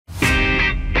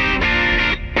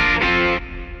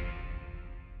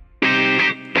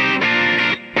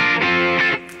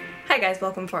Hi guys,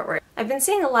 welcome forward. I've been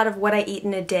seeing a lot of what I eat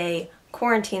in a day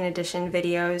quarantine edition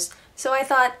videos, so I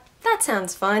thought, that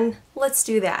sounds fun, let's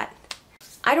do that.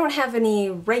 I don't have any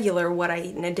regular what I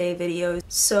eat in a day videos,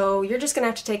 so you're just gonna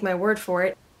have to take my word for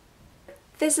it.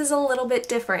 This is a little bit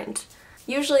different.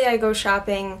 Usually I go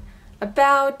shopping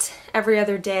about every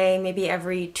other day, maybe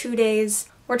every 2 days.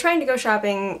 We're trying to go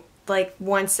shopping like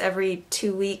once every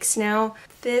 2 weeks now.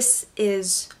 This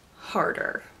is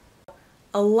harder.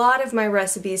 A lot of my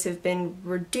recipes have been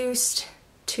reduced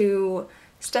to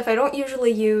stuff I don't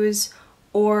usually use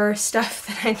or stuff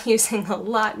that I'm using a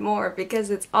lot more because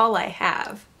it's all I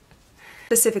have.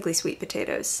 Specifically sweet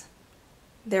potatoes.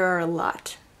 There are a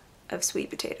lot of sweet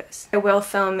potatoes. I will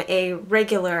film a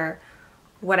regular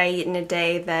what I eat in a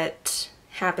day that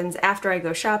happens after I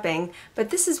go shopping, but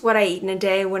this is what I eat in a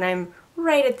day when I'm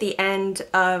right at the end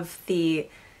of the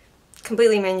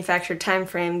completely manufactured time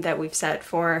frame that we've set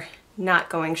for not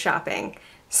going shopping.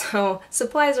 So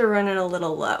supplies are running a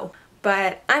little low,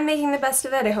 but I'm making the best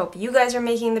of it. I hope you guys are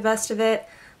making the best of it.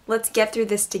 Let's get through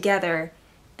this together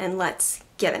and let's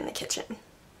get in the kitchen.